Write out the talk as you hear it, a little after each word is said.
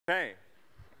Okay.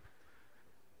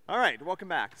 All right, welcome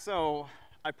back. So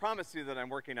I promised you that I'm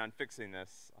working on fixing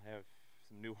this. I have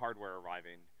some new hardware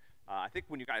arriving. I think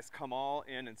when you guys come all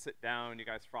in and sit down, you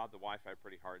guys frog the Wi-Fi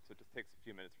pretty hard, so it just takes a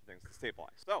few minutes for things to stabilize.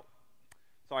 So,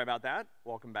 sorry about that.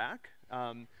 Welcome back.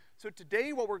 So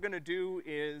today what we're gonna do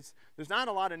is, there's not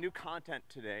a lot of new content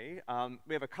today.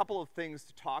 We have a couple of things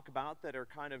to talk about that are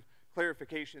kind of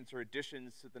clarifications or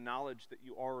additions to the knowledge that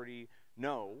you already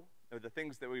know, or the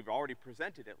things that we've already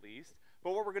presented at least.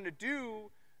 But what we're gonna do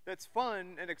that's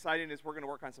fun and exciting is we're gonna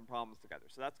work on some problems together.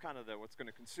 So that's kind of what's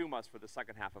gonna consume us for the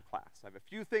second half of class. I have a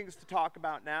few things to talk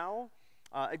about now.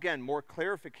 Again, more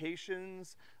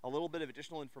clarifications, a little bit of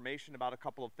additional information about a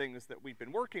couple of things that we've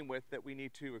been working with that we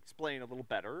need to explain a little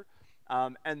better.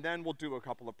 And then we'll do a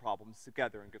couple of problems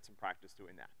together and get some practice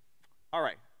doing that. All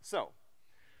right, so,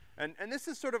 and this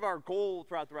is sort of our goal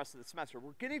throughout the rest of the semester.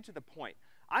 We're getting to the point.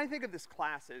 I think of this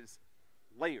class as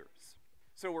layers.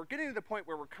 So we're getting to the point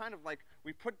where we're kind of like,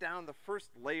 we put down the first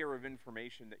layer of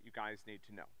information that you guys need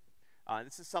to know.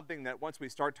 This is something that once we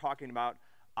start talking about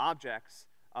objects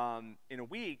in a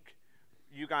week,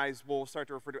 you guys will start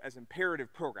to refer to as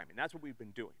imperative programming. That's what we've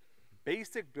been doing.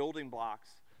 Basic building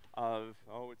blocks of,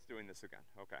 oh, it's doing this again,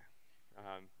 okay.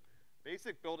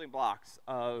 Basic building blocks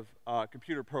of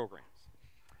computer programs.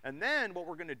 And then what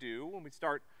we're gonna do when we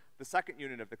start the second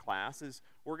unit of the class is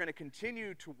we're gonna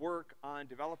continue to work on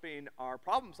developing our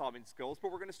problem-solving skills,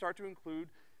 but we're gonna start to include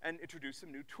and introduce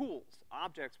some new tools,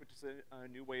 objects, which is a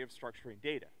new way of structuring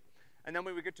data. And then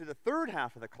when we get to the third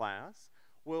half of the class,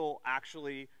 we'll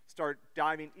actually start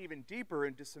diving even deeper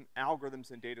into some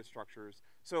algorithms and data structures.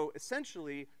 So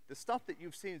essentially, the stuff that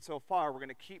you've seen so far, we're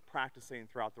gonna keep practicing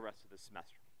throughout the rest of the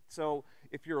semester. So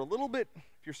if you're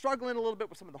struggling a little bit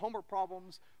with some of the homework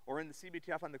problems or in the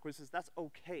CBTF on the quizzes, that's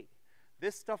okay.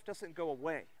 This stuff doesn't go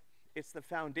away. It's the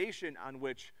foundation on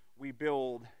which we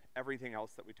build everything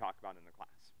else that we talk about in the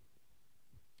class.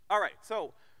 All right,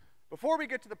 so before we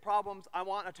get to the problems, I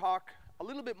want to talk a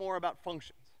little bit more about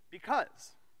functions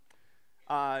because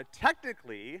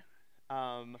technically,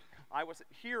 I was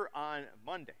here on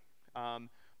Monday.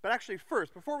 But actually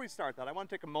first, before we start that, I want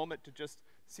to take a moment to just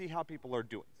see how people are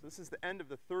doing. So this is the end of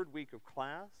the third week of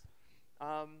class.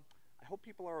 I hope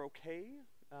people are okay.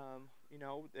 You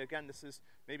know, again, this is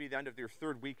maybe the end of your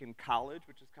third week in college,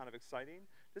 which is kind of exciting.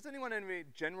 Does anyone have any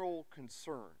general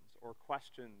concerns or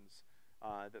questions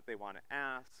that they want to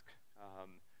ask?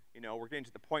 You know, we're getting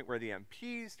to the point where the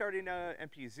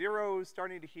MP0 is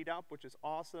starting to heat up, which is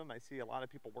awesome. I see a lot of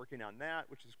people working on that,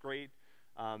 which is great.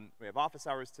 We have office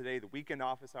hours today. The weekend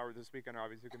office hours this weekend are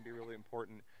obviously gonna be really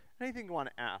important. Anything you want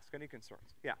to ask? Any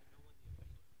concerns? Yeah.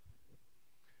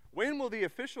 When will the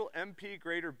official MP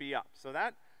grader be up? So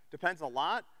that depends a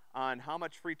lot on how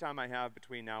much free time I have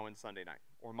between now and Sunday night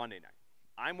or Monday night.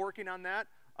 I'm working on that.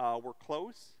 We're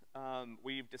close.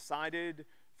 We've decided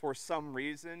for some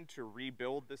reason to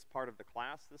rebuild this part of the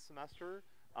class this semester,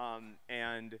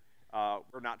 and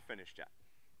we're not finished yet.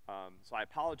 So I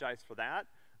apologize for that.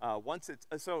 Once it's,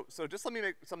 so just let me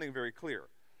make something very clear.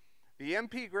 The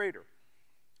MP grader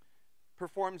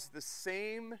performs the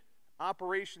same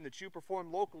operation that you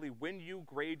perform locally when you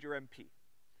grade your MP.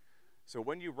 So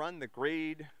when you run the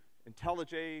grade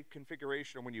IntelliJ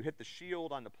configuration, or when you hit the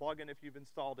shield on the plugin if you've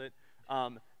installed it,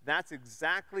 that's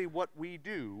exactly what we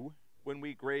do when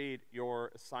we grade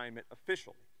your assignment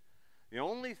officially. The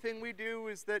only thing we do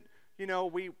is that, you know,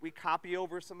 we copy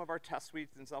over some of our test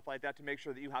suites and stuff like that to make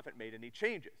sure that you haven't made any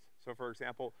changes. So for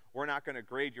example, we're not gonna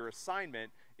grade your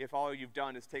assignment if all you've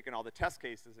done is taken all the test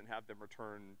cases and have them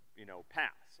return, you know,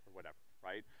 pass or whatever,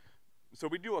 right? So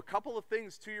we do a couple of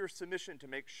things to your submission to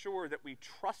make sure that we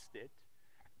trust it,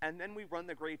 and then we run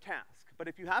the grade task. But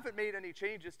if you haven't made any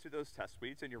changes to those test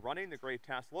suites and you're running the grade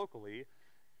task locally,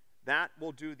 that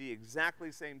will do the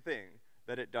exactly same thing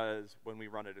that it does when we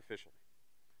run it officially.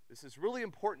 This is really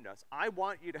important to us. I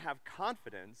want you to have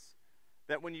confidence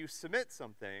that when you submit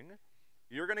something,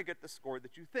 you're gonna get the score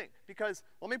that you think. Because,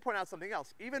 let me point out something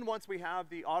else. Even once we have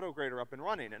the auto grader up and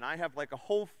running, and I have like a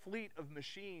whole fleet of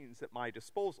machines at my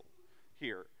disposal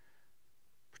here,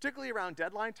 particularly around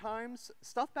deadline times,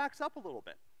 stuff backs up a little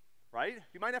bit, right?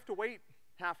 You might have to wait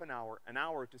half an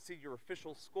hour to see your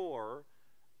official score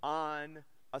on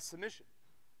a submission.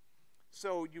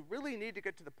 So you really need to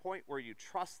get to the point where you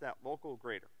trust that local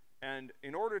grader. And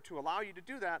in order to allow you to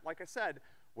do that, like I said,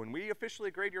 when we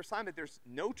officially grade your assignment, there's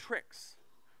no tricks.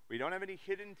 We don't have any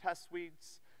hidden test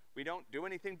suites. We don't do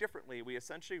anything differently. We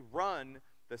essentially run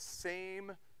the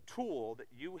same tool that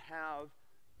you have,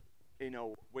 you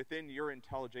know, within your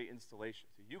IntelliJ installation.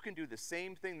 So you can do the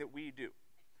same thing that we do.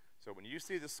 So when you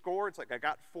see the score, it's like, I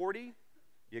got 40,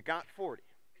 you got 40.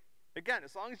 Again,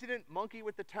 as long as you didn't monkey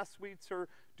with the test suites or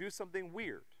do something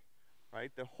weird,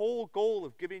 right? The whole goal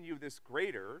of giving you this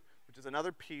grader, which is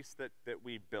another piece that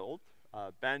we built,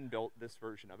 Ben built this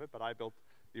version of it, but I built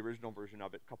the original version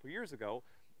of it a couple years ago,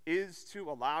 is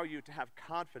to allow you to have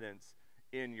confidence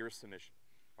in your submission,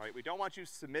 right? We don't want you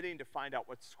submitting to find out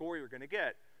what score you're gonna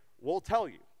get. We'll tell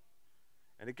you.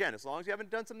 And again, as long as you haven't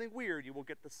done something weird, you will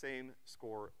get the same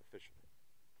score officially.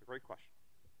 It's a great question.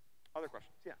 Other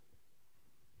questions? Yeah.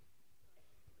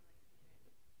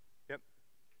 Yep.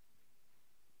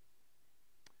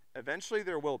 Eventually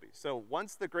there will be. So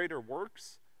once the grader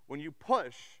works, when you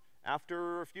push,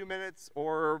 after a few minutes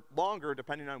or longer,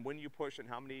 depending on when you push and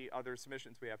how many other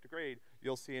submissions we have to grade,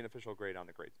 you'll see an official grade on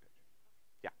the grades page.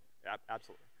 Yeah,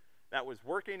 absolutely. That was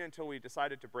working until we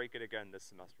decided to break it again this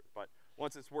semester. But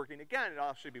once it's working again, it'll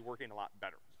actually be working a lot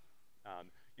better.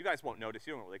 You guys won't notice,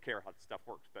 you don't really care how the stuff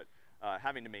works, but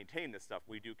having to maintain this stuff,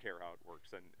 we do care how it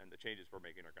works, and the changes we're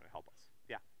making are gonna help us.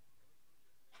 Yeah.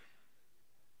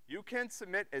 You can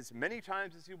submit as many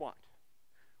times as you want.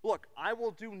 Look, I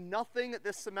will do nothing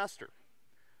this semester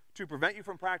to prevent you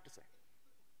from practicing.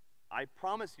 I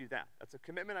promise you that. That's a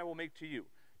commitment I will make to you.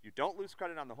 You don't lose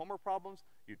credit on the homework problems.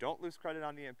 You don't lose credit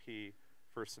on the MP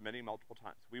for submitting multiple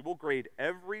times. We will grade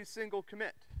every single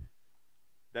commit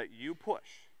that you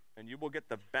push, and you will get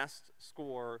the best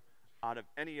score out of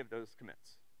any of those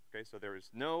commits. Okay, so there is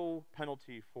no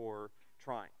penalty for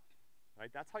trying,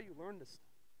 right? That's how you learn this stuff,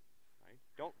 right?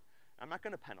 I'm not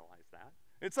gonna penalize that.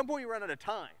 At some point you run out of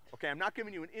time, okay? I'm not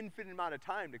giving you an infinite amount of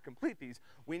time to complete these.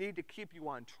 We need to keep you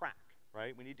on track,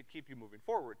 right? We need to keep you moving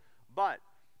forward. But,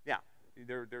 yeah,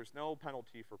 there's no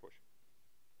penalty for pushing.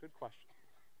 Good question.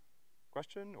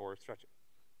 Question or stretching?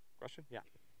 Question? Yeah.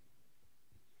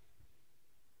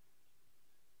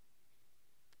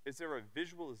 Is there a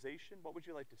visualization? What would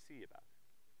you like to see about it?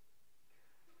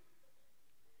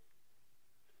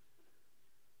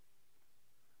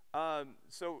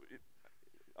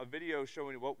 A video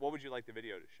showing, what would you like the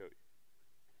video to show you?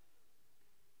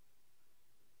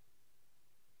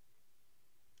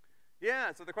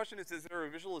 Yeah, so the question is there a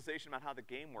visualization about how the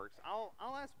game works? I'll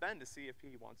ask Ben to see if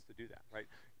he wants to do that, right?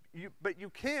 But you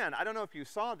can, I don't know if you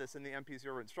saw this in the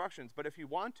MP0 instructions, but if you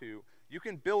want to, you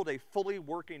can build a fully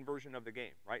working version of the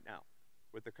game right now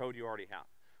with the code you already have.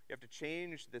 You have to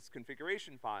change this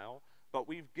configuration file, but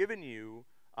we've given you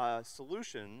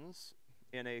solutions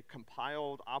in a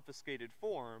compiled, obfuscated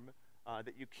form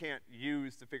that you can't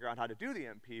use to figure out how to do the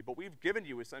MP, but we've given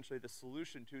you essentially the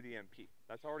solution to the MP.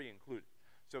 That's already included.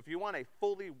 So if you want a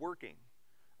fully working,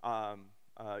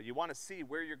 you wanna see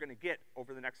where you're gonna get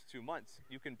over the next 2 months,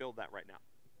 you can build that right now,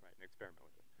 right, and experiment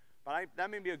with it. But that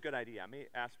may be a good idea. I may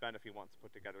ask Ben if he wants to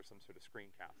put together some sort of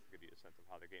screencast to give you a sense of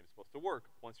how the game's supposed to work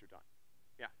once you're done.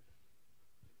 Yeah.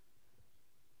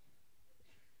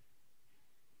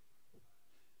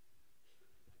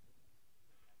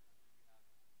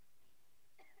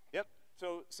 Yep,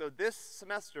 so this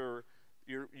semester,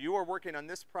 you are working on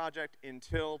this project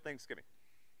until Thanksgiving.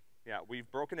 Yeah,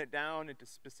 we've broken it down into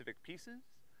specific pieces.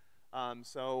 Not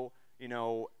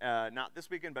this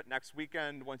weekend, but next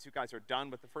weekend, once you guys are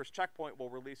done with the first checkpoint, we'll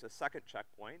release a second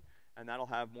checkpoint, and that'll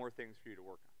have more things for you to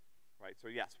work on, right? So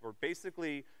yes, we're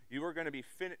basically, you're gonna be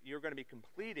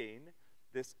completing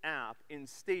this app in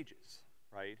stages,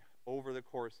 right, over the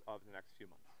course of the next few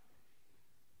months.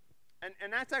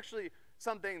 And that's actually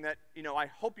something that, I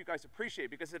hope you guys appreciate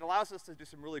because it allows us to do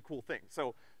some really cool things.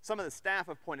 So some of the staff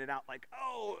have pointed out like,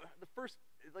 oh,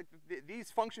 these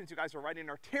functions you guys are writing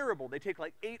are terrible. They take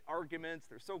like 8 arguments,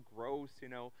 they're so gross,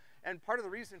 And part of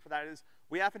the reason for that is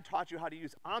we haven't taught you how to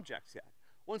use objects yet.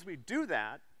 Once we do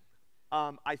that,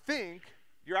 I think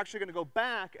you're actually gonna go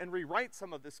back and rewrite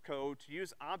some of this code to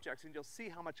use objects and you'll see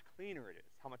how much cleaner it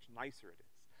is, how much nicer it is.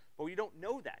 But we don't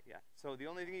know that yet. So the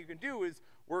only thing you can do is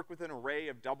work with an array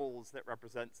of doubles that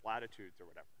represents latitudes or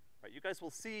whatever, right? You guys will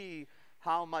see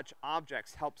how much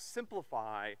objects help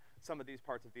simplify some of these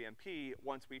parts of the MP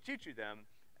once we teach you them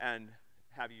and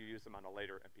have you use them on a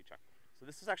later MP checkpoint. So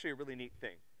this is actually a really neat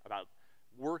thing about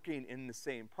working in the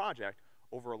same project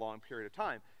over a long period of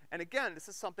time. And again, this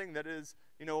is something that is,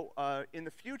 in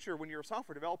the future when you're a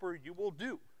software developer, you will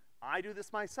do. I do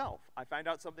this myself. I find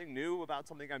out something new about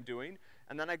something I'm doing,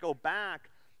 and then I go back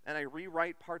and I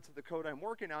rewrite parts of the code I'm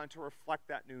working on to reflect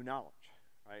that new knowledge,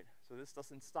 right? So this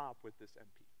doesn't stop with this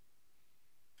MP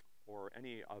or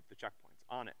any of the checkpoints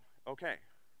on it. Okay.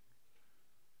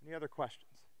 Any other questions?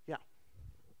 Yeah.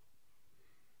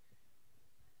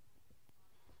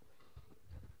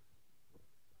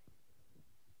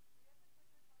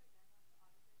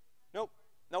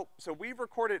 Nope. So we've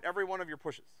recorded every one of your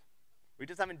pushes. We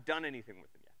just haven't done anything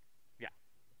with them yet. Yeah.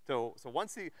 So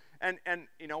once and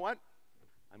you know what?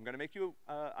 I'm gonna make you,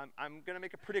 I'm gonna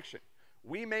make a prediction.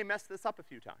 We may mess this up a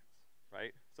few times,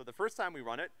 right? So the first time we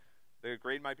run it, the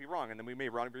grade might be wrong, and then we may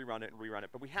rerun it and rerun it.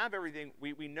 But we have everything,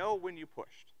 we know when you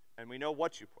pushed, and we know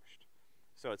what you pushed.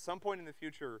 So at some point in the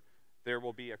future, there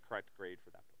will be a correct grade for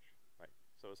that push, right?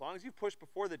 So as long as you push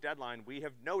before the deadline, we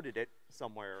have noted it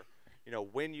somewhere, you know,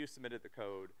 when you submitted the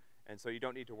code, and so you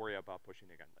don't need to worry about pushing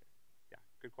again later. Yeah,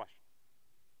 good question.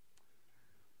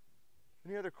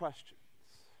 Any other questions?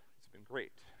 It's been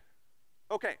great.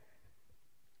 Okay,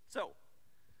 so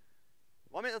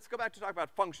let's go back to talk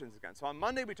about functions again. So on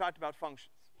Monday we talked about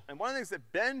functions. And one of the things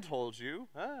that Ben told you,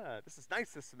 this is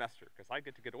nice this semester because I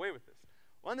get away with this.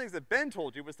 One of the things that Ben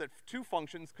told you was that two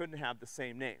functions couldn't have the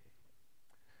same name.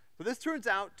 So this turns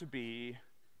out to be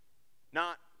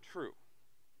not true.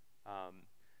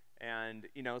 And,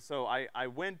 you know, so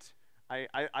I've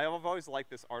always liked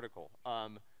this article.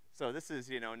 So this is,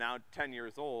 you know, now 10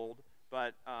 years old,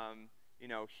 but, you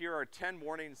know, here are 10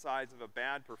 warning signs of a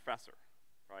bad professor,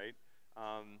 right?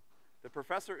 The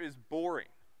professor is boring,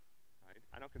 right?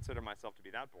 I don't consider myself to be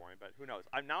that boring, but who knows?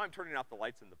 Now I'm turning off the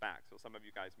lights in the back, so some of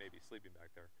you guys may be sleeping back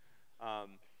there.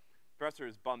 Professor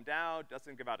is bummed out,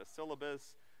 doesn't give out a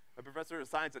syllabus. A professor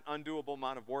assigns an undoable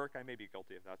amount of work. I may be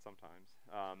guilty of that sometimes.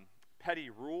 Petty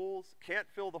rules, can't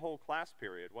fill the whole class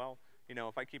period. Well, you know,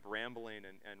 if I keep rambling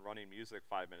and running music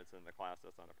 5 minutes in the class,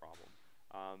 that's not a problem.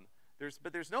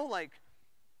 But there's no, like,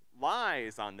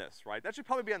 lies on this, right? That should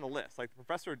probably be on the list. Like, the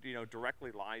professor, you know,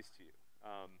 directly lies to you.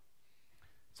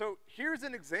 So here's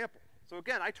an example. So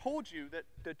again, I told you that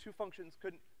the two functions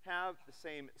couldn't have the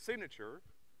same signature.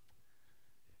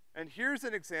 And here's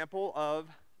an example of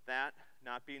that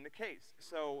not being the case.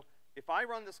 So if I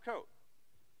run this code,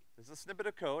 this is a snippet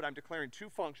of code, I'm declaring two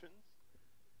functions.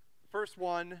 The first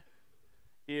one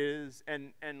is,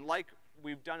 and like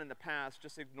we've done in the past,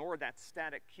 just ignore that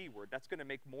static keyword. That's gonna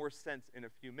make more sense in a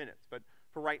few minutes. But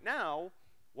for right now,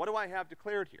 what do I have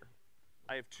declared here?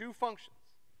 I have two functions.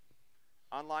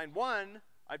 On line 1,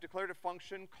 I've declared a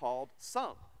function called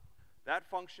sum. That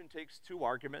function takes two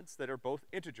arguments that are both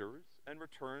integers and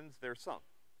returns their sum.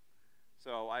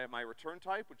 So I have my return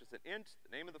type, which is an int,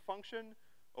 the name of the function,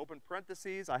 open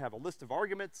parentheses. I have a list of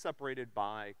arguments separated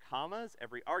by commas.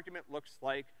 Every argument looks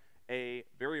like a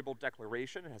variable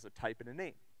declaration. It has a type and a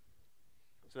name.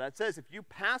 So that says if you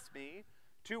pass me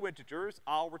two integers,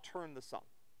 I'll return the sum.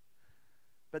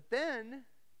 But then,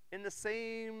 in the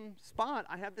same spot,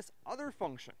 I have this other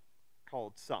function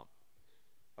called sum.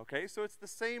 Okay, so it's the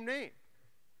same name.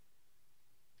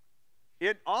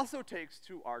 It also takes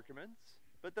two arguments,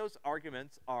 but those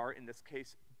arguments are, in this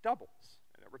case, doubles,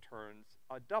 and it returns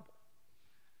a double.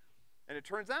 And it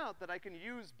turns out that I can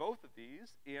use both of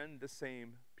these in the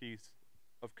same piece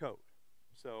of code.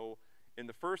 So in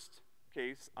the first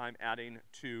case, I'm adding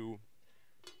two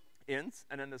ints,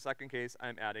 and in the second case,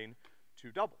 I'm adding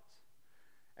two doubles.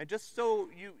 And just so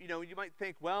you know, you might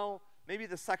think, well, maybe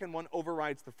the second one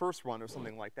overrides the first one or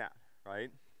something like that, right?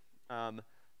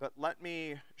 But let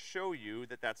me show you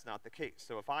that that's not the case.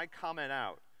 So if I comment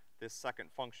out this second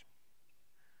function,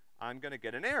 I'm gonna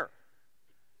get an error,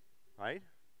 right?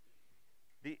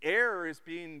 The error is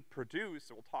being produced,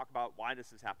 and we'll talk about why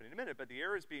this is happening in a minute, but the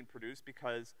error is being produced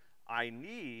because I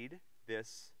need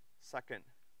this second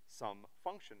sum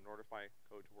function in order for my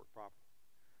code to work properly.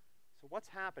 So what's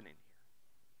happening here?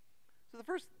 So the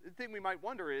first thing we might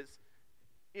wonder is,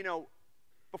 you know,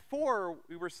 before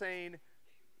we were saying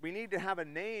we need to have a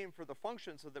name for the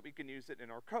function so that we can use it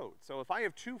in our code. So if I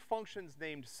have two functions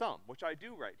named sum, which I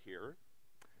do right here,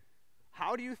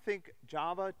 how do you think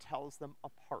Java tells them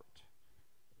apart?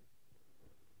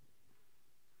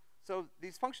 So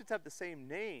these functions have the same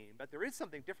name, but there is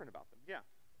something different about them. Yeah.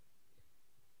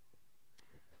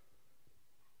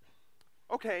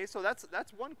 Okay, so that's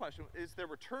one question, is their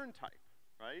return type,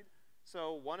 right?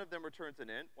 So one of them returns an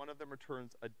int, one of them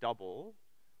returns a double.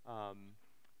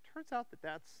 Turns out that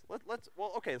that's,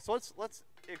 so let's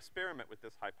experiment with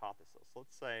this hypothesis.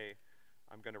 Let's say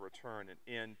I'm gonna return an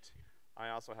int. I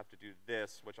also have to do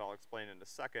this, which I'll explain in a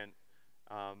second.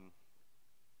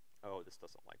 Oh, this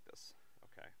doesn't like this.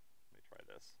 Okay, let me try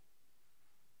this.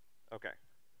 Okay.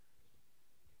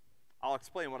 I'll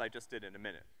explain what I just did in a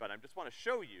minute, but I just wanna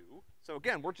show you. So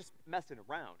again, we're just messing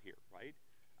around here, right?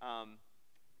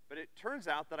 But it turns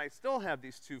out that I still have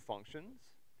these two functions.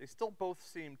 They still both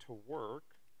seem to work,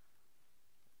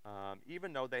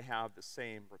 even though they have the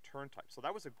same return type. So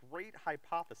that was a great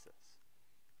hypothesis,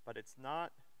 but it's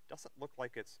not, doesn't look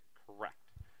like it's correct.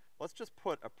 Let's just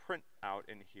put a print out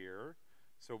in here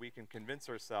so we can convince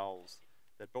ourselves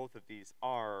that both of these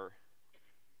are,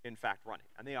 in fact, running,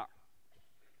 and they are.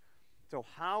 So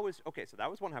okay, so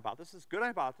that was one hypothesis. Good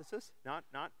hypothesis, not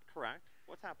correct.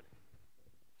 What's happening?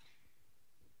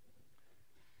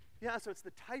 Yeah, so it's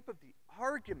the type of the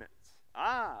arguments.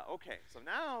 Ah, okay, so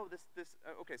now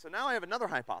okay, so now I have another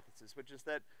hypothesis, which is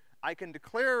that I can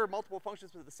declare multiple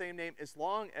functions with the same name as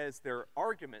long as their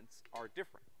arguments are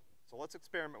different. So let's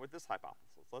experiment with this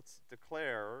hypothesis.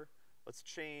 Let's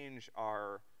change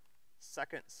our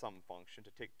second sum function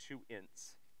to take 2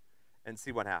 ints and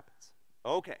see what happens.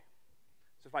 Okay,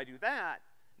 so if I do that,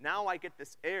 now I get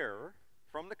this error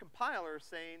from the compiler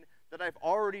saying that I've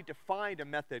already defined a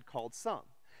method called sum.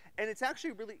 And it's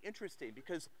actually really interesting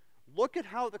because look at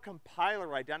how the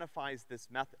compiler identifies this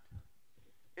method.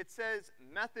 It says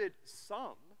method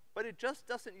sum, but it just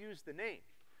doesn't use the name.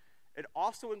 It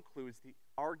also includes the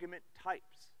argument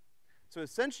types. So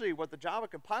essentially what the Java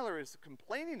compiler is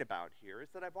complaining about here is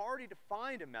that I've already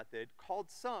defined a method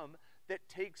called sum that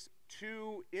takes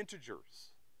 2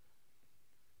 integers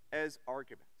as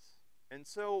arguments. And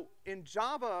so in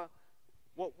Java,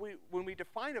 when we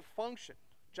define a function,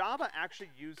 Java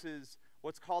actually uses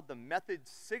what's called the method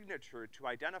signature to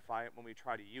identify it when we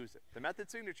try to use it. The method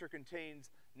signature contains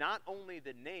not only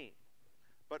the name,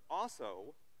 but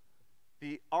also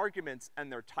the arguments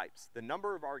and their types, the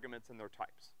number of arguments and their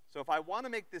types. So if I want to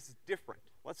make this different,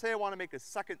 let's say I want to make a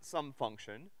second sum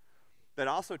function that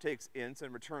also takes ints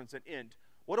and returns an int,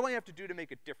 what do I have to do to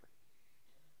make it different?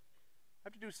 I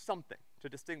have to do something to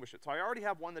distinguish it. So I already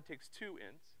have one that takes 2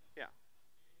 ints, yeah.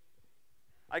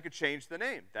 I could change the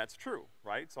name, that's true,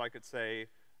 right? So I could say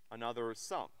another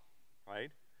sum,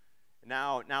 right?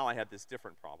 Now I have this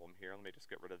different problem here. Let me just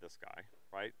get rid of this guy,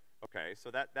 right? Okay, so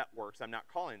that works. I'm not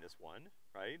calling this one,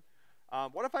 right?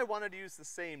 What if I wanted to use the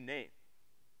same name?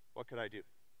 What could I do?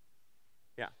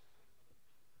 Yeah.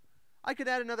 I could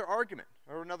add another argument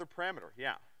or another parameter,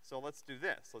 yeah. So let's do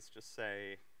this. Let's just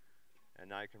say,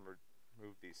 and now I can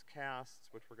remove these casts,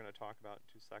 which we're gonna talk about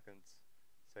in 2 seconds.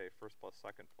 Say first plus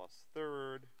second plus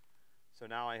third. So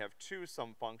now I have 2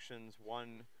 sum functions.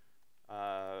 One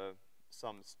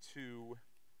sums 2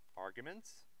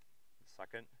 arguments. The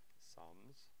second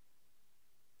sums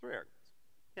 3 arguments.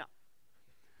 Yeah.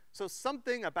 So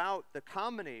something about the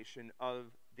combination of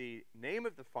the name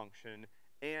of the function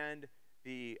and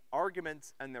the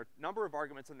arguments and their number of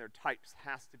arguments and their types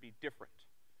has to be different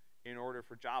in order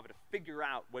for Java to figure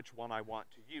out which one I want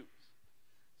to use.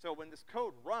 So when this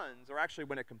code runs, or actually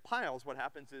when it compiles, what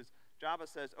happens is Java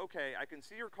says, okay, I can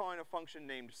see you're calling a function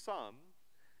named sum,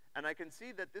 and I can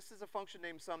see that this is a function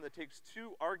named sum that takes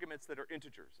 2 arguments that are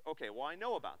integers. Okay, well I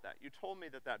know about that. You told me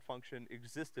that that function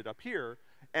existed up here,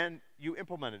 and you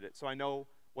implemented it, so I know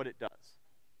what it does.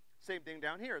 Same thing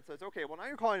down here. It says, okay, well now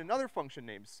you're calling another function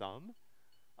named sum,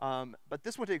 but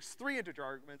this one takes 3 integer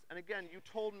arguments, and again, you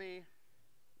told me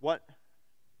what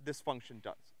this function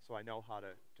does, so I know how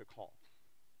to call.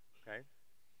 Okay?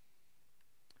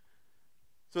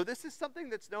 So this is something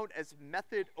that's known as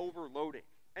method overloading.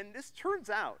 And this turns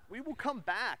out, we will come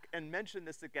back and mention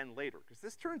this again later, because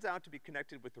this turns out to be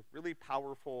connected with a really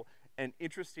powerful and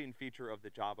interesting feature of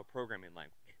the Java programming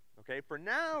language. Okay? For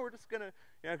now, we're just gonna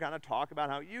kind of talk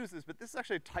about how it uses, but this is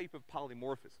actually a type of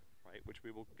polymorphism, right? Which we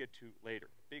will get to later.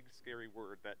 Big, scary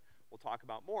word that we'll talk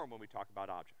about more when we talk about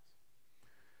objects.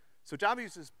 So Java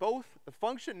uses both the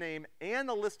function name and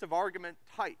a list of argument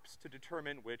types to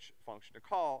determine which function to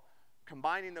call.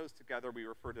 Combining those together, we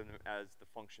refer to them as the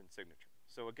function signature.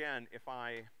 So again, if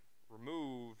I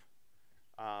remove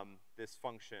this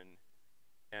function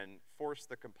and force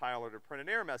the compiler to print an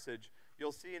error message,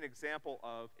 you'll see an example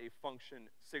of a function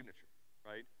signature,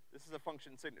 right? This is a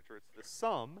function signature. It's the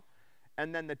sum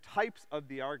and then the types of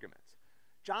the arguments.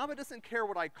 Java doesn't care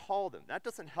what I call them. That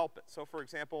doesn't help it. So for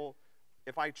example,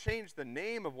 if I change the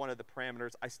name of one of the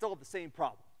parameters, I still have the same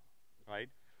problem, right?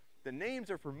 The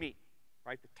names are for me,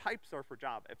 right? The types are for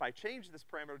Java. If I change this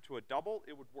parameter to a double,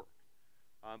 it would work.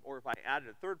 Or if I added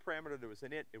a third parameter that was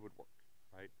in it, it would work,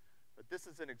 right? But this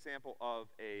is an example of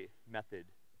a method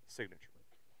signature.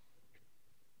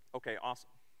 Okay,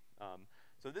 awesome.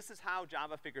 So this is how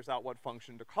Java figures out what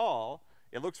function to call.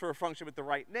 It looks for a function with the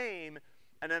right name,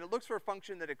 and then it looks for a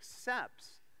function that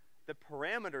accepts the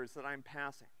parameters that I'm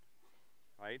passing.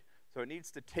 Right? So it needs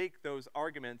to take those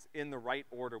arguments in the right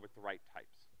order with the right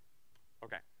types.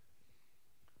 Okay.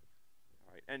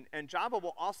 All right, and Java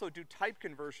will also do type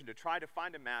conversion to try to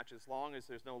find a match as long as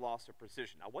there's no loss of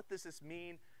precision. Now what does this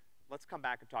mean? Let's come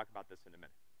back and talk about this in a minute.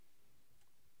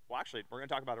 Well actually, we're gonna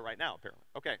talk about it right now, apparently.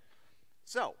 Okay,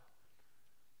 so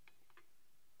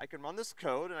I can run this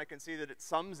code and I can see that it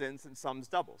sums ints and sums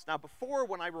doubles. Now before,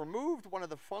 when I removed one of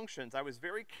the functions, I was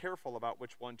very careful about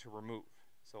which one to remove.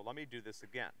 So let me do this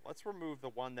again. Let's remove the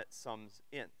one that sums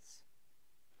ints.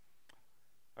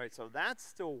 All right, so that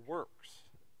still works.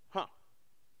 Huh.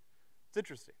 It's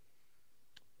interesting.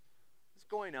 What's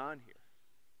going on here?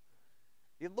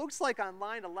 It looks like on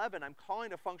line 11, I'm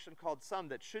calling a function called sum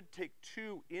that should take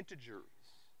 2 integers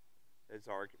as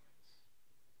arguments,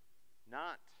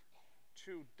 not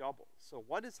 2 doubles. So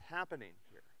what is happening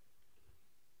here?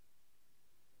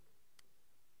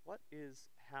 What is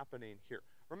happening here?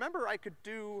 Remember I could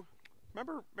do,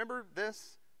 remember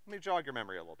this? Let me jog your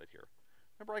memory a little bit here.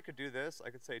 Remember I could do this?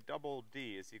 I could say double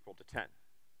D is equal to 10.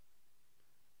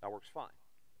 That works fine.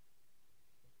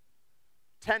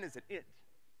 10 is an int.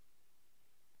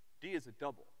 D is a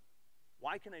double.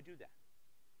 Why can I do that?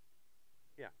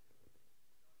 Yeah.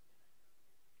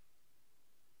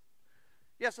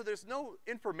 Yeah, so there's no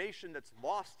information that's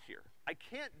lost here. I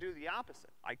can't do the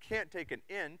opposite. I can't take an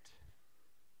int.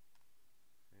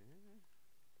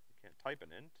 I can't type an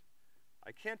int.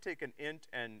 I can't take an int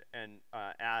and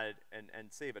add and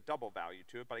save a double value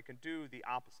to it, but I can do the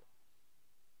opposite.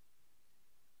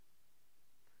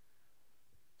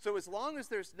 So as long as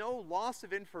there's no loss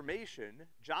of information,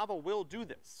 Java will do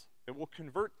this. It will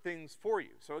convert things for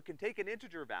you. So it can take an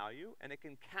integer value and it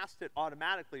can cast it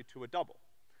automatically to a double.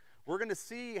 We're gonna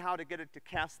see how to get it to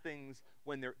cast things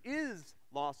when there is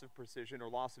loss of precision or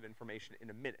loss of information in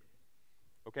a minute,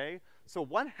 okay? So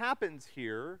what happens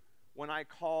here when I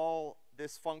call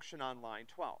this function on line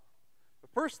 12? The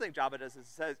first thing Java does is it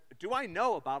says, do I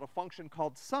know about a function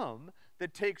called sum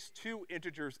that takes 2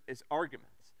 integers as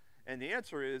arguments? And the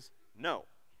answer is no.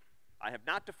 I have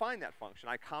not defined that function.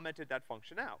 I commented that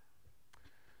function out.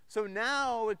 So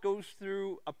now it goes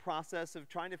through a process of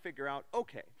trying to figure out,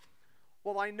 okay,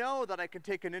 well, I know that I can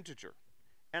take an integer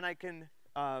and I can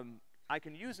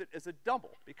use it as a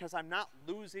double because I'm not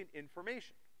losing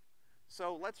information.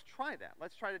 So let's try that.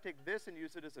 Let's try to take this and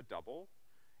use it as a double.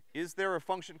 Is there a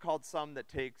function called sum that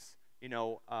takes, you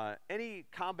know, any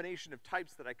combination of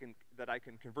types that I can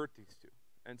convert these to?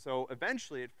 And so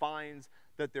eventually it finds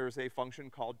that there's a function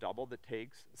called double that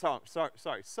takes, sum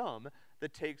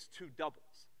that takes 2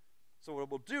 doubles. So what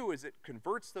it will do is it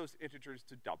converts those integers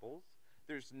to doubles.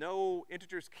 There's no,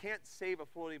 integers can't save a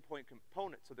floating point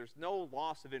component, so there's no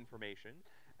loss of information,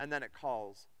 and then it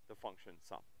calls the function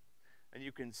sum. And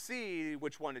you can see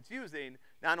which one it's using,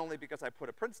 not only because I put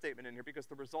a print statement in here, because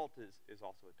the result is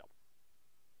also a double.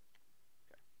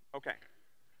 Okay.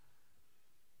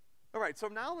 All right, so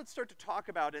now let's start to talk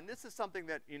about, and this is something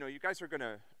that, you know, you guys are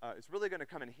gonna, is really gonna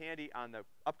come in handy on the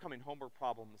upcoming homework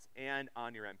problems and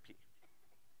on your MP.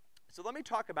 So let me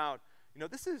talk about, you know,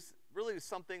 this is really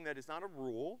something that is not a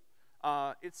rule.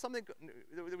 It's something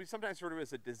that we sometimes refer to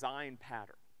as a design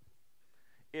pattern.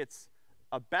 It's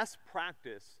a best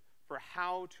practice for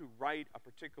how to write a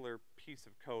particular piece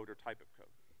of code or type of code.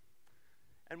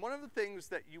 And one of the things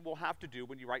that you will have to do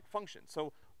when you write functions,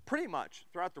 so pretty much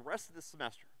throughout the rest of the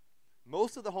semester,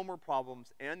 most of the homework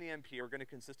problems and the MP are gonna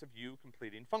consist of you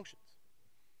completing functions.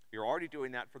 You're already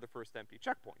doing that for the first MP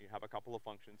checkpoint. You have a couple of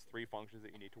functions, 3 functions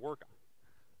that you need to work on,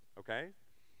 okay?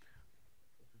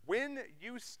 When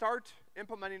you start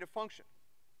implementing a function,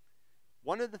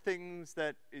 one of the things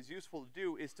that is useful to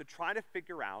do is to try to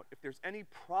figure out if there's any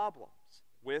problems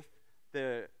with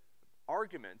the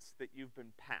arguments that you've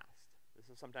been passed. This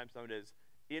is sometimes known as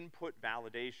input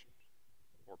validation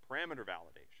or parameter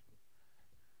validation.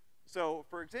 So,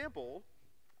 for example,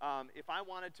 if I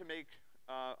wanted to make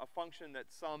a function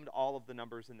that summed all of the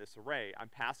numbers in this array, I'm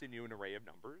passing you an array of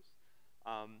numbers.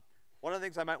 One of the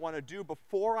things I might want to do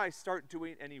before I start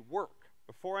doing any work,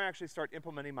 before I actually start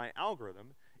implementing my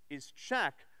algorithm, is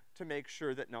check to make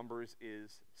sure that numbers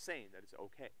is sane, that it's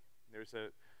okay. There's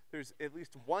at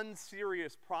least one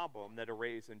serious problem that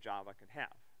arrays in Java can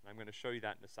have. And I'm gonna show you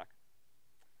that in a second.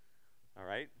 All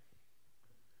right?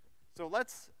 So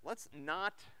let's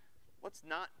not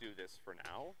do this for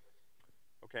now,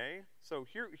 okay? So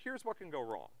here's what can go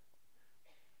wrong.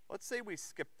 Let's say we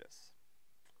skip this,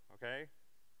 okay?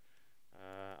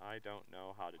 I don't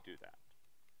know how to do that.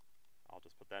 I'll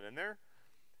just put that in there.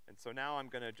 And so now I'm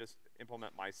gonna just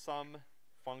implement my sum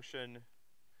function.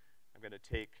 I'm gonna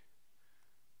take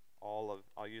I'll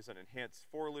use an enhanced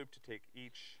for loop to take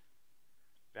each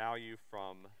value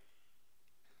from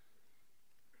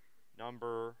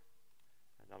number,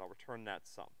 and then I'll return that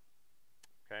sum,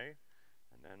 okay?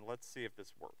 And then let's see if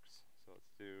this works. So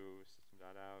let's do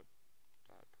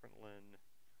system.out.println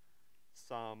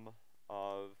sum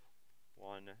of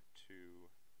 1, 2,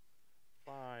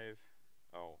 5.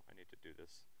 Oh, I need to do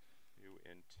this new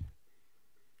int.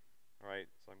 All right,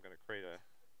 so I'm gonna create a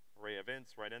array of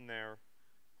ints right in there.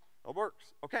 It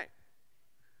works, okay.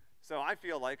 So I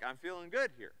feel like I'm feeling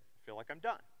good here. I feel like I'm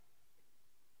done,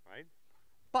 right?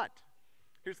 But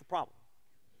here's the problem.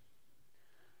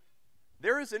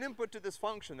 is an input to this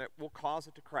function that will cause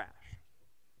it to crash.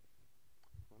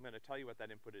 I'm going to tell you what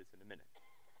that input is in a minute.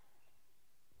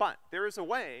 But there is a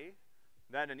way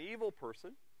that an evil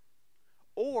person,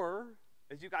 or,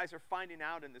 as you guys are finding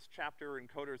out in this chapter in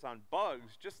Coders on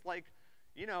Bugs, just like,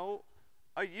 you know,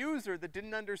 a user that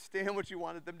didn't understand what you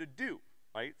wanted them to do,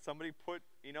 right? Somebody put,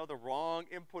 you know, the wrong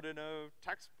input in a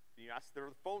text. You ask their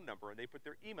phone number and they put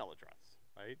their email address,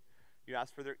 right? You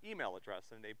ask for their email address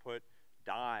and they put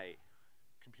die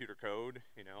computer code,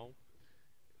 you know?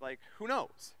 Like, who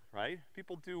knows, right?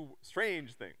 People do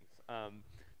strange things.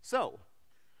 So,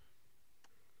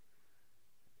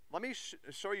 let me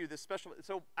show you this special,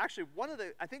 so actually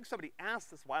I think somebody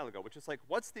asked this a while ago, which is like,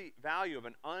 what's the value of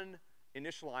an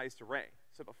uninitialized array?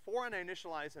 So before I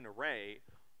initialize an array,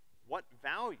 what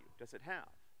value does it have?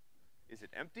 Is it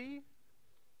empty?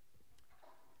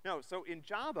 No, so in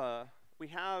Java, we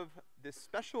have this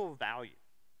special value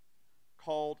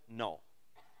called null.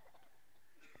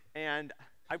 And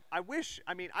I wish,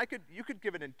 I mean, you could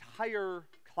give an entire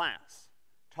class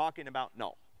talking about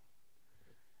null.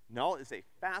 Null is a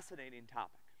fascinating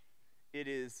topic.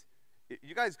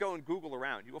 You guys go and Google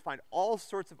around, you will find all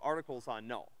sorts of articles on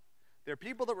null. There are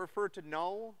people that refer to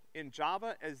null in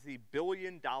Java as the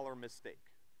billion-dollar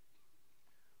mistake,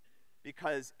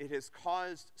 because it has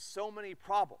caused so many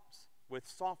problems with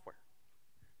software.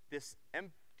 This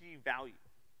empty value,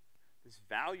 this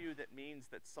value that means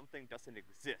that something doesn't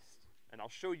exist. And I'll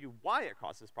show you why it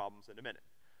causes problems in a minute.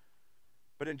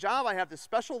 But in Java, I have this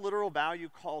special literal value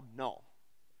called null.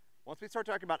 Once we start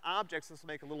talking about objects, this will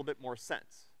make a little bit more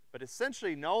sense. But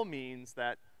essentially, null means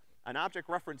that an object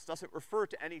reference doesn't refer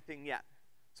to anything yet.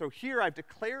 So here I've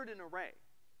declared an array,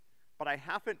 but I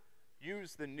haven't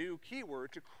used the new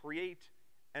keyword to create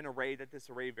an array that this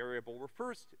array variable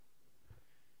refers to.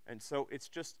 And so it's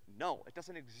just null. It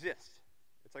doesn't exist.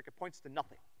 It's like it points to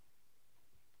nothing.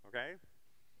 Okay?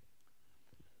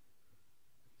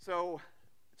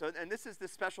 And this is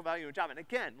this special value in Java. And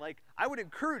again, like, I would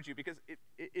encourage you, because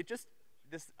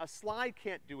a slide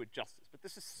can't do it justice, but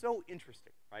this is so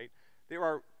interesting, right? There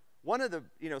are, one of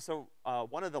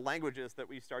the languages that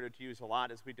we started to use a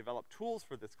lot as we developed tools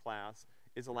for this class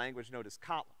is a language known as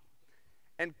Kotlin.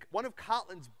 And one of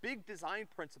Kotlin's big design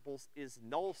principles is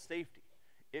null safety.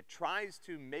 It tries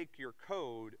to make your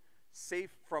code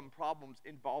safe from problems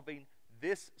involving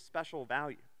this special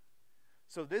value.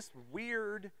 So this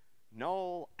weird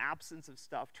null absence of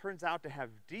stuff turns out to have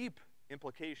deep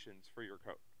implications for your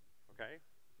code, okay?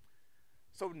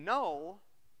 So null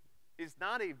is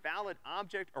not a valid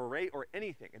object, array, or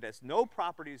anything. It has no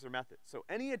properties or methods. So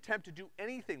any attempt to do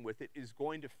anything with it is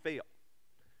going to fail.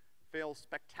 Fail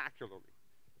spectacularly,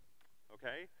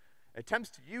 okay? Attempts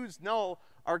to use null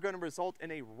are going to result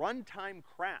in a runtime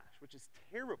crash, which is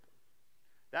terrible.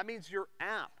 That means your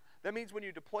app, that means when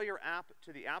you deploy your app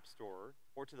to the App Store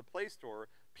or to the Play Store,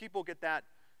 people get that,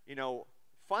 you know,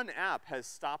 fun app has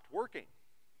stopped working.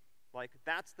 Like,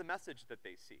 that's the message that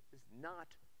they see. It's not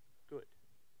good,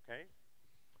 okay?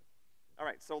 All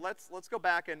right, so let's go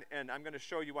back and I'm going to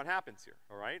show you what happens here,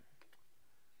 all right?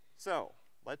 So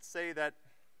let's say that,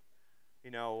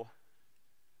 you know,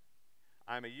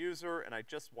 I'm a user and I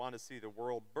just want to see the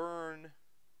world burn.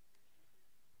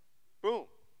 Boom.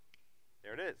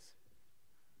 There it is.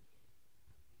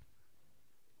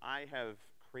 I have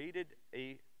created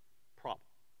a problem.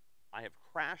 I have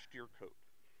crashed your code,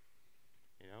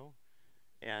 you know?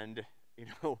 And, you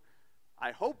know,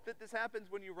 I hope that this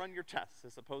happens when you run your tests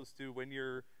as opposed to when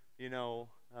you're, you know,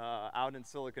 out in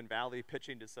Silicon Valley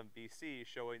pitching to some VC,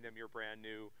 showing them your brand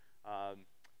new,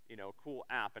 you know, cool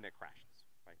app and it crashes,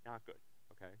 right? Not good,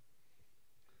 okay?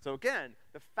 So again,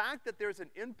 the fact that there's an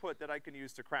input that I can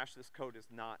use to crash this code is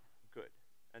not good.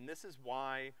 And this is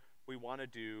why we want to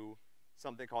do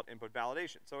something called input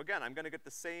validation. So again, I'm going to get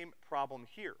the same problem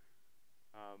here.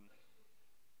 Oh,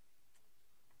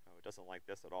 it doesn't like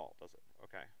this at all, does it?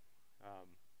 Okay.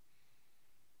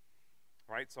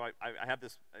 Right, so I have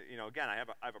this, you know, again, I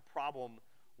have a problem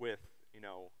with, you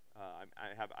know,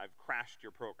 I've crashed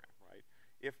your program, right?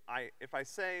 If I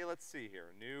say, let's see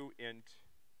here, new int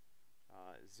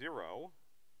 0,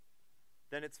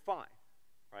 then it's fine,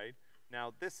 right?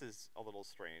 Now, this is a little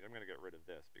strange. I'm going to get rid of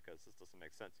this because this doesn't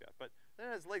make sense yet. But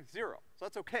then it's like 0, so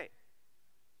that's okay.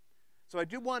 So I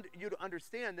do want you to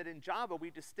understand that in Java, we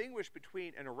distinguish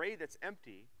between an array that's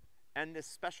empty and this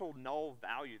special null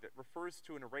value that refers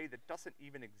to an array that doesn't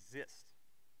even exist.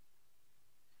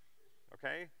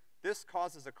 Okay? This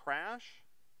causes a crash.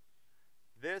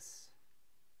 This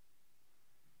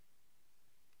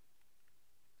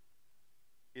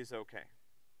is okay.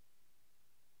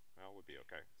 Well, it would be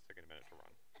okay. It's taking a minute to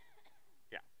run.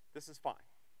 Yeah, this is fine.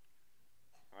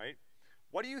 right?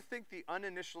 What do you think the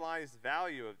uninitialized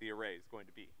value of the array is going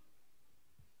to be?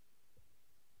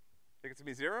 Think it's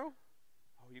gonna be 0?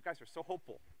 Oh, you guys are so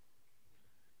hopeful.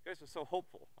 You guys are so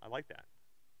hopeful. I like that.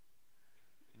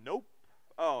 Nope.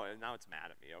 Oh, and now it's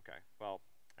mad at me. Okay. Well,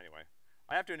 anyway.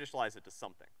 I have to initialize it to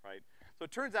something, right? So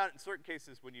it turns out in certain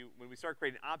cases when we start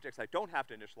creating objects, I don't have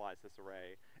to initialize this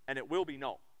array, and it will be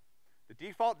null. The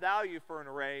default value for an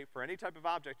array, for any type of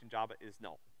object in Java, is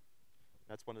null.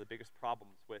 That's one of the biggest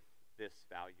problems with this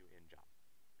value in Java,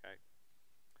 okay?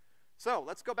 So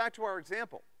let's go back to our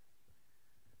example.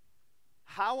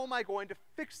 How am I going to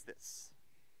fix this?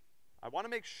 I want to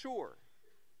make sure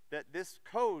that this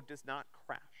code does not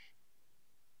crash.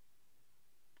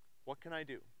 What can I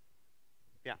do?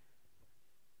 Yeah.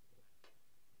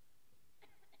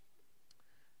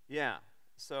 Yeah,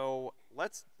 so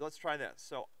let's try this.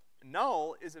 So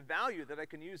null is a value that I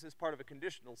can use as part of a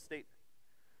conditional statement.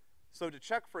 So to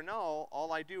check for null,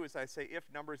 all I do is I say if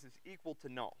numbers is equal to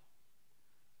null.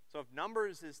 So if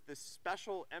numbers is this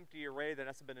special empty array that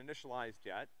hasn't been initialized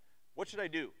yet, what should I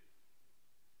do?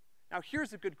 Now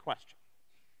here's a good question.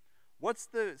 What's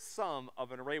the sum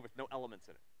of an array with no elements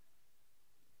in it?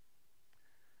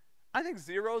 I think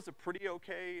 0 is a pretty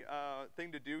okay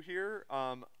thing to do here.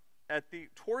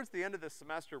 Towards the end of this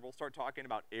semester, we'll start talking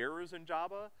about errors in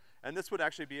Java, and this would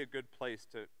actually be a good place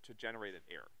to generate an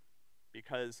error.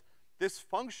 Because this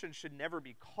function should never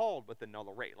be called with a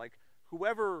null array. Like,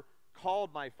 whoever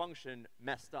called my function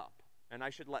messed up, and I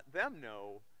should let them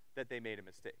know that they made a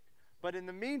mistake. But in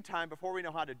the meantime, before we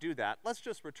know how to do that, let's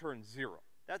just return 0.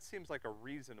 That seems like a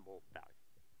reasonable value.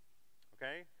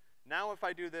 Okay? Now if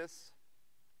I do this,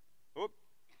 oop,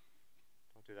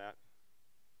 don't do that.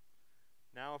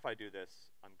 Now if I do this,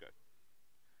 I'm good.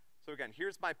 So again,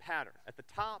 here's my pattern. At the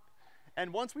top,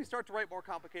 and once we start to write more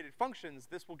complicated functions,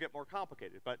 this will get more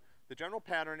complicated. But the general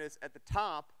pattern is at the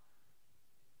top,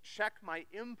 check my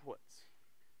inputs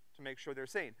to make sure they're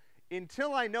sane.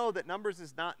 Until I know that numbers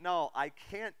is not null, I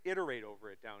can't iterate over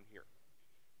it down here.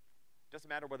 Doesn't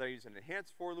matter whether I use an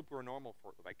enhanced for loop or a normal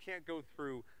for loop. I can't go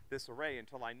through this array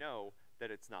until I know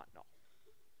that it's not null.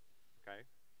 Okay?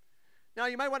 Now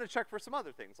you might want to check for some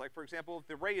other things. Like for example, if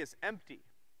the array is empty,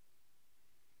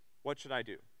 what should I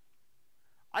do?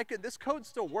 This code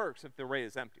still works if the array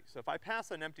is empty. So if I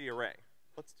pass an empty array,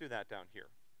 let's do that down here.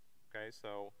 Okay,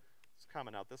 so let's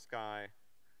comment out this guy.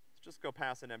 Let's just go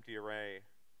pass an empty array.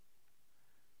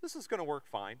 This is gonna work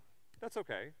fine. That's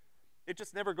okay. It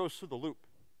just never goes through the loop.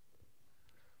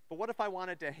 But what if I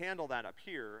wanted to handle that up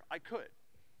here? I could.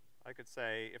 I could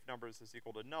say if numbers is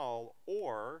equal to null,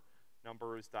 or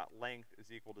numbers.length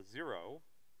is equal to 0,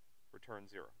 return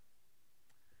 0.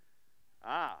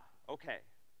 Ah, okay.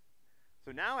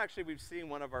 So now actually we've seen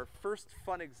one of our first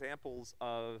fun examples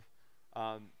of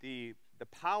the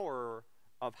power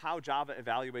of how Java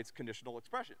evaluates conditional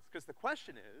expressions. Because the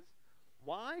question is,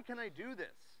 why can I do this?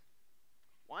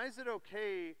 Why is it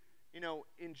okay, you know,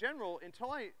 in general,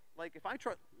 until if I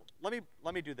try, let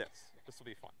me do this. This will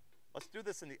be fun. Let's do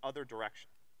this in the other direction,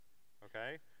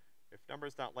 okay? If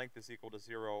numbers.length is equal to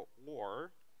 0,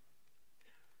 or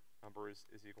numbers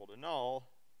is equal to null,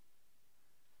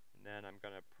 and then I'm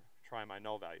gonna try my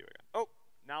null value again. Oh,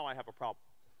 now I have a problem.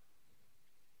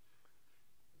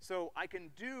 So I can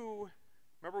do,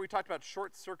 remember we talked about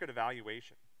short circuit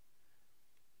evaluation.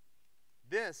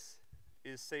 This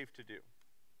is safe to do.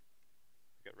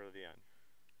 Get rid of the end.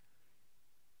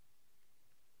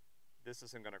 This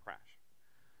isn't gonna crash.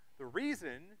 The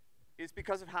reason is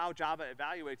because of how Java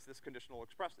evaluates this conditional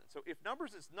expression. So if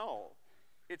numbers is null,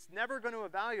 it's never gonna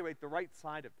evaluate the right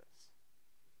side of this.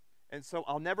 And so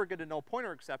I'll never get a null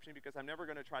pointer exception because I'm never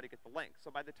gonna try to get the length. So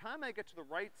by the time I get to the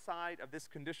right side of this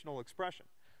conditional expression,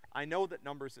 I know that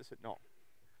numbers isn't null.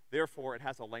 Therefore, it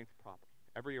has a length property.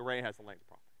 Every array has a length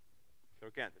property. So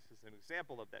again, this is an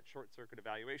example of that short circuit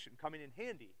evaluation coming in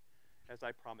handy, as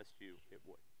I promised you it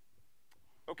would.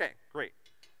 Okay, great.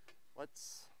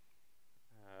 Let's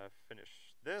finish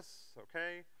this,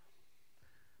 okay.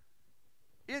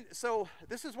 So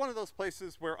this is one of those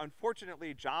places where,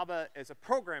 unfortunately, Java as a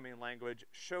programming language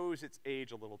shows its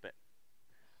age a little bit.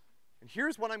 And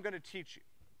here's what I'm gonna teach you.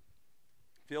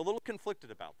 I feel a little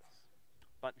conflicted about this,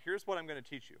 but here's what I'm gonna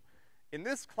teach you. In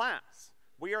this class,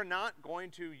 we are not going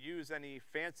to use any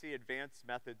fancy advanced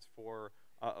methods for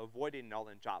avoiding null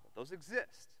in Java. Those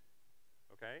exist,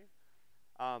 okay?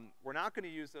 We're not gonna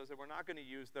use those, and we're not gonna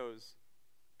use those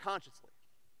consciously,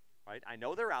 right? I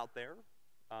know they're out there,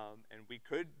 and we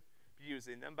could be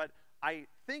using them, but I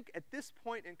think at this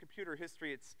point in computer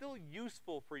history, it's still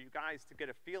useful for you guys to get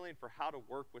a feeling for how to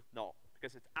work with null,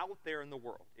 because it's out there in the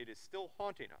world. It is still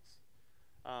haunting us.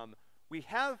 We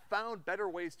have found better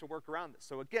ways to work around this.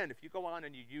 So again, if you go on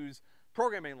and you use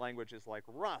programming languages like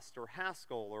Rust or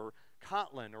Haskell or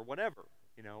Kotlin or whatever,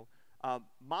 you know,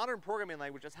 modern programming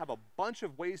languages have a bunch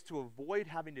of ways to avoid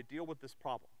having to deal with this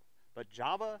problem. But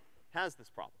Java has this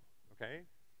problem, okay?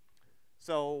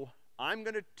 So I'm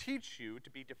gonna teach you to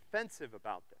be defensive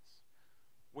about this.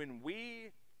 When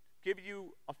we give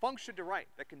you a function to write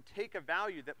that can take a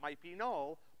value that might be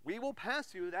null, we will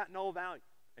pass you that null value.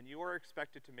 And you are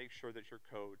expected to make sure that your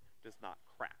code does not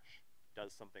crash,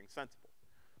 does something sensible.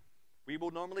 We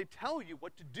will normally tell you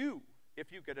what to do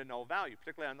if you get a null value,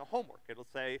 particularly on the homework. It'll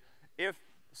say, if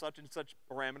such and such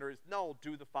parameter is null,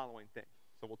 do the following thing.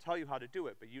 So we'll tell you how to do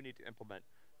it, but you need to implement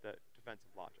the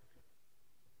defensive logic.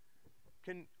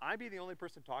 Can I be the only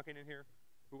person talking in here?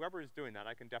 Whoever is doing that,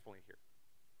 I can definitely hear.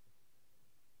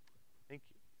 Thank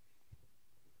you.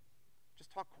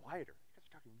 Just talk quieter. You guys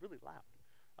are talking really loud.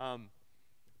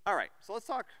 All right, so let's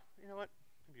talk, you know what?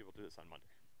 Maybe we'll do this on Monday.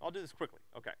 I'll do this quickly,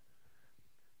 okay.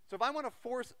 So if I want to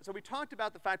force, so we talked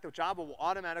about the fact that Java will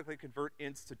automatically convert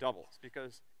ints to doubles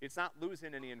because it's not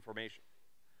losing any information.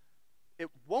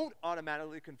 It won't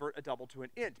automatically convert a double to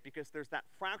an int because there's that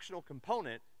fractional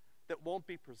component that won't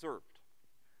be preserved.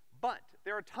 But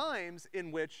there are times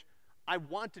in which I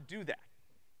want to do that.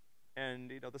 And,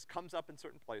 you know, this comes up in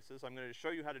certain places. I'm gonna show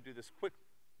you how to do this quickly,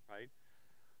 right?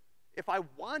 If I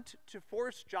want to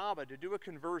force Java to do a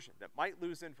conversion that might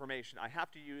lose information, I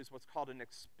have to use what's called an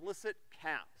explicit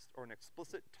cast, or an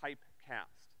explicit type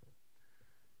cast.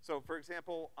 So for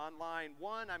example, on line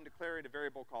 1, I'm declaring a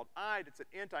variable called I, that's an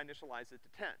int, I initialize it to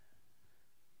 10.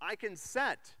 I can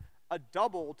set a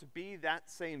double to be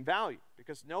that same value,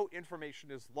 because no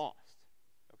information is lost,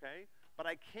 okay? But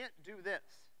I can't do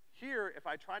this. Here, if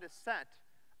I try to set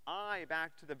I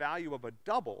back to the value of a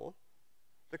double,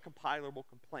 the compiler will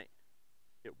complain.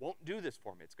 It won't do this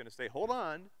for me. It's gonna say, hold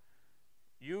on,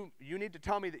 you need to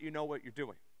tell me that you know what you're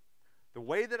doing. The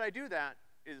way that I do that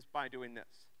is by doing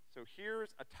this. So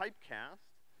here's a typecast.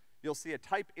 You'll see a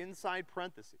type inside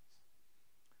parentheses.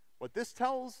 What this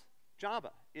tells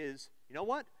Java is, you know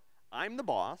what? I'm the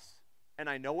boss, and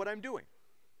I know what I'm doing.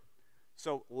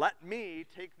 So let me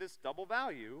take this double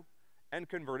value and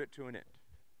convert it to an int.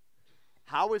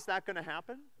 How is that gonna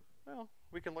happen? Well,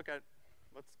 we can look at,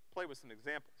 let's play with some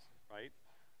examples, right?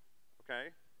 Okay?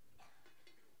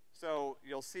 So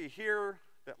you'll see here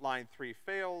that line 3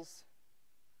 fails.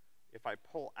 If I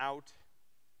pull out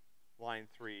line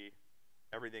 3,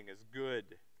 everything is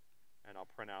good, and I'll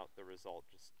print out the result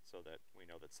just so that we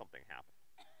know that something happened.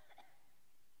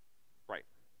 Right.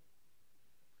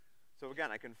 So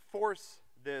again, I can force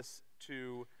this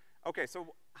to, okay,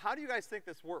 so how do you guys think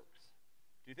this works?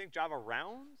 Do you think Java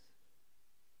rounds?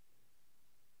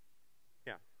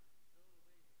 Yeah.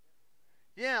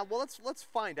 Yeah, well, let's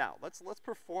find out. Let's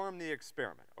perform the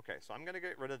experiment. Okay, so I'm gonna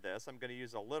get rid of this. I'm gonna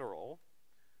use a literal.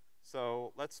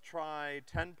 So let's try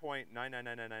 10.9999999.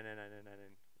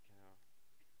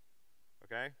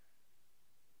 Okay?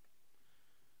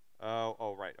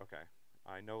 Oh, right, okay.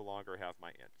 I no longer have my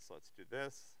int, so let's do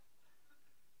this.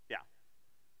 Yeah.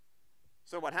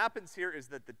 So what happens here is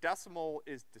that the decimal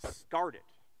is discarded.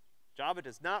 Java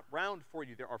does not round for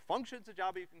you. There are functions in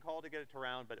Java you can call to get it to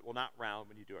round, but it will not round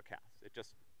when you do a cast. It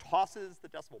just tosses the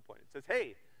decimal point. It says,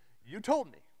 hey, you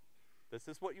told me. This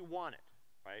is what you wanted,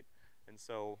 right? And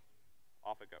so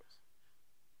off it goes.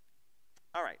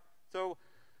 All right, so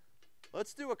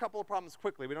let's do a couple of problems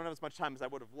quickly. We don't have as much time as I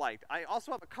would have liked. I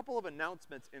also have a couple of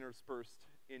announcements interspersed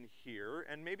in here,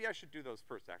 and maybe I should do those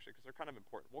first, actually, because they're kind of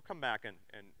important. We'll come back and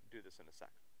do this in a sec.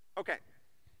 Okay.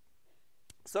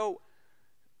 So,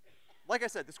 like I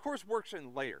said, this course works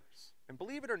in layers. And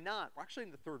believe it or not, we're actually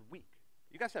in the 3rd week.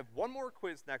 You guys have one more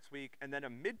quiz next week, and then a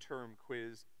midterm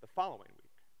quiz the following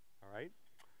week, all right?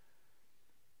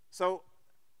 So,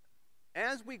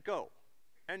 as we go,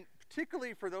 and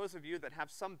particularly for those of you that have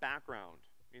some background,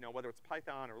 you know, whether it's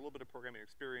Python or a little bit of programming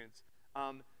experience,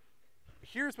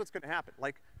 here's what's gonna happen.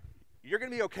 Like, you're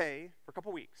gonna be okay for a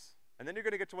couple weeks, and then you're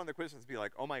gonna get to one of the quizzes and be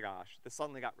like, oh my gosh, this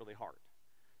suddenly got really hard.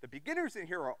 The beginners in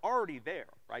here are already there,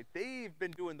 right? They've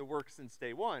been doing the work since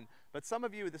day one, but some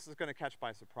of you, this is gonna catch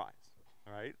by surprise,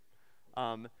 all right?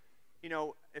 You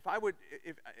know, if I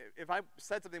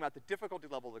said something about the difficulty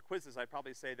level of the quizzes, I'd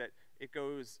probably say that it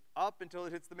goes up until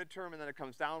it hits the midterm, and then it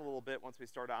comes down a little bit once we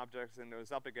start objects, and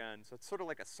goes up again. So it's sort of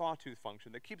like a sawtooth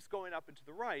function that keeps going up and to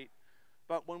the right,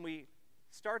 but when we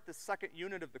start the second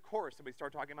unit of the course and we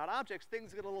start talking about objects,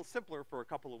 things get a little simpler for a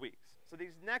couple of weeks. So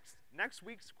these next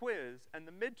week's quiz and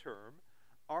the midterm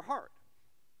are hard,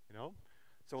 you know?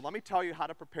 So let me tell you how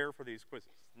to prepare for these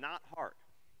quizzes. Not hard.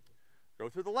 Go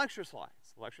through the lecture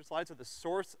slides. The lecture slides are the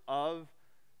source of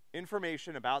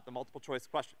information about the multiple choice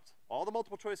questions. All the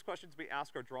multiple choice questions we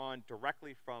ask are drawn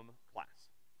directly from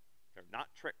class. They're not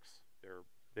tricks.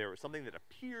 They're something that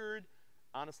appeared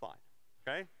on a slide,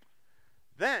 okay?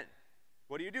 Then,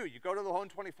 what do? You go to the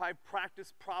 125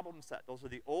 practice problem set. Those are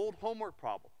the old homework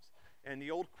problems and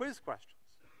the old quiz questions.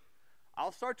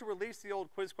 I'll start to release the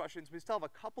old quiz questions. We still have a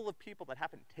couple of people that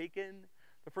haven't taken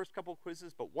the first couple of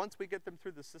quizzes, but once we get them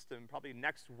through the system, probably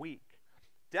next week,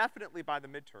 definitely by the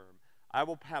midterm, I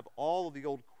will have all of the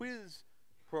old quiz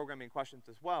programming questions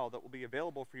as well that will be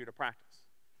available for you to practice.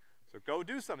 So go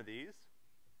do some of these,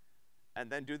 and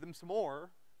then do them some more,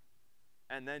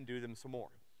 and then do them some more.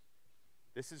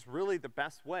 This is really the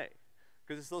best way,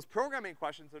 because it's those programming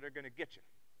questions that are gonna get you,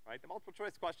 right? The multiple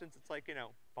choice questions, it's like, you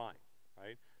know, fine,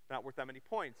 right? Not worth that many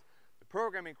points. The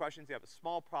programming questions, you have a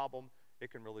small problem,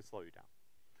 it can really slow you down.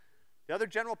 The other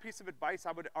general piece of advice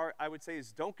I would say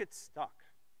is don't get stuck,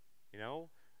 you know?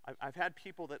 I've had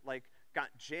people that like got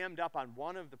jammed up on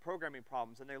one of the programming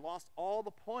problems and they lost all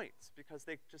the points because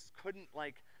they just couldn't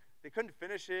they couldn't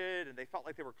finish it and they felt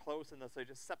like they were close and so they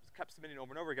just kept submitting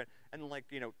over and over again and like,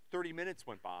 you know, 30 minutes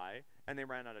went by and they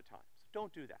ran out of time. So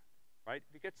don't do that, right?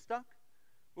 If you get stuck,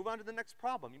 move on to the next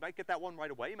problem. You might get that one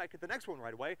right away, you might get the next one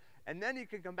right away, and then you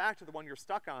can come back to the one you're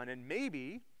stuck on and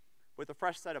maybe with a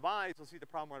fresh set of eyes, you'll see the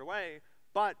problem right away,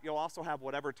 but you'll also have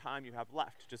whatever time you have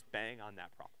left to just bang on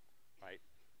that problem, right?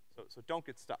 So don't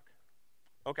get stuck.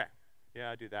 Okay,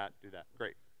 yeah, do that,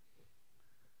 great.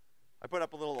 I put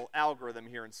up a little algorithm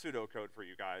here in pseudocode for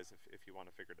you guys if you want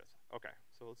to figure this out. Okay,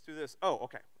 so let's do this. Oh,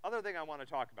 okay, other thing I want to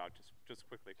talk about just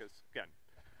quickly, because again,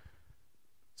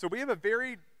 so we have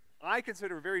I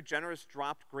consider a very generous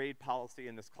dropped grade policy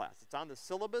in this class. It's on the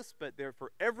syllabus, but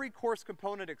for every course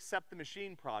component except the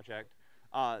machine project,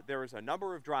 there is a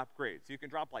number of dropped grades. You can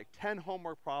drop like 10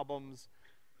 homework problems,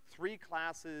 3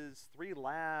 classes, 3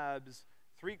 labs,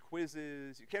 3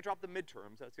 quizzes. You can't drop the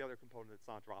midterms. That's the other component that's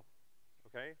not dropped,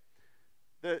 okay?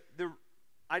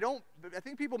 I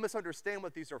think people misunderstand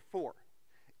what these are for.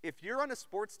 If you're on a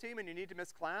sports team and you need to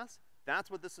miss class, that's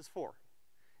what this is for.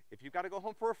 If you've got to go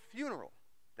home for a funeral,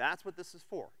 that's what this is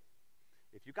for.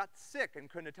 If you got sick and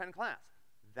couldn't attend class,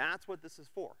 that's what this is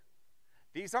for.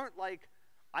 These aren't like,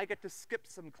 I get to skip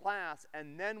some class,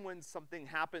 and then when something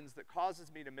happens that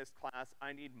causes me to miss class,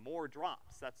 I need more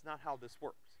drops. That's not how this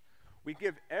works. We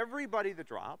give everybody the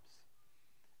drops,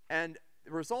 and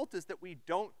the result is that we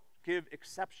don't give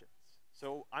exceptions.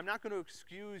 So I'm not going to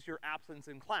excuse your absence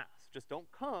in class. Just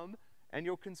don't come, and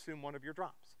you'll consume one of your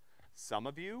drops. Some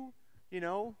of you, you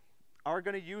know, are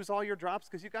going to use all your drops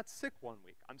because you got sick one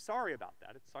week. I'm sorry about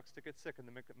that. It sucks to get sick in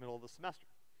the middle of the semester.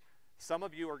 Some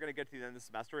of you are going to get to the end of the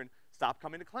semester and stop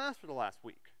coming to class for the last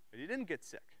week. But you didn't get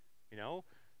sick, you know?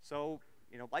 So,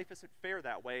 you know, life isn't fair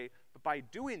that way. But by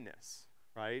doing this,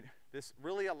 right, this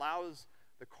really allows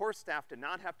the course staff to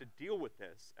not have to deal with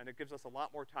this, and it gives us a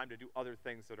lot more time to do other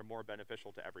things that are more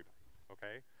beneficial to everybody,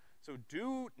 okay? So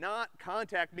do not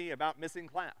contact me about missing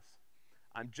class.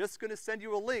 I'm just going to send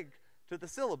you a link to the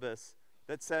syllabus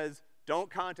that says,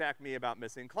 don't contact me about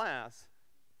missing class.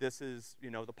 This is, you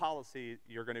know, the policy.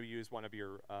 You're going to use one of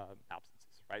your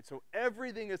absences, right? So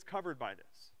everything is covered by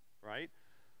this, right?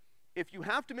 If you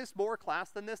have to miss more class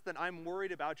than this, then I'm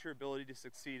worried about your ability to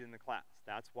succeed in the class.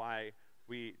 That's why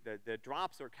the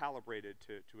drops are calibrated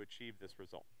to achieve this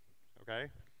result, okay?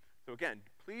 So again,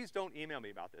 please don't email me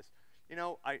about this. You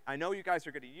know, I know you guys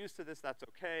are getting used to this. That's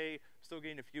okay. I'm still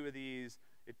getting a few of these.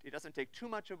 It doesn't take too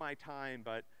much of my time,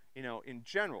 but, you know, in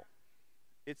general,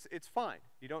 it's fine.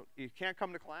 You can't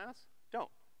come to class? Don't.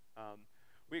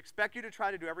 We expect you to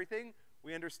try to do everything.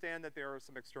 We understand that there are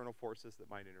some external forces that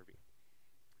might intervene.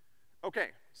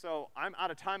 Okay, so I'm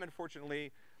out of time,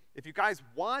 unfortunately. If you guys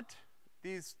want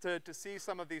these to see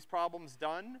some of these problems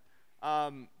done,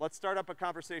 let's start up a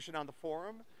conversation on the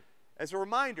forum. As a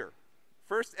reminder,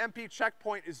 first MP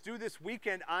checkpoint is due this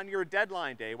weekend on your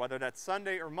deadline day, whether that's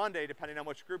Sunday or Monday, depending on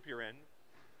which group you're in.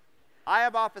 I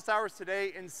have office hours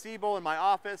today in Siebel in my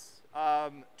office,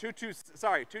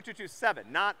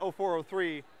 2227, not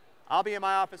 0403. I'll be in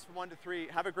my office from 1 to 3.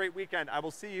 Have a great weekend. I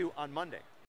will see you on Monday.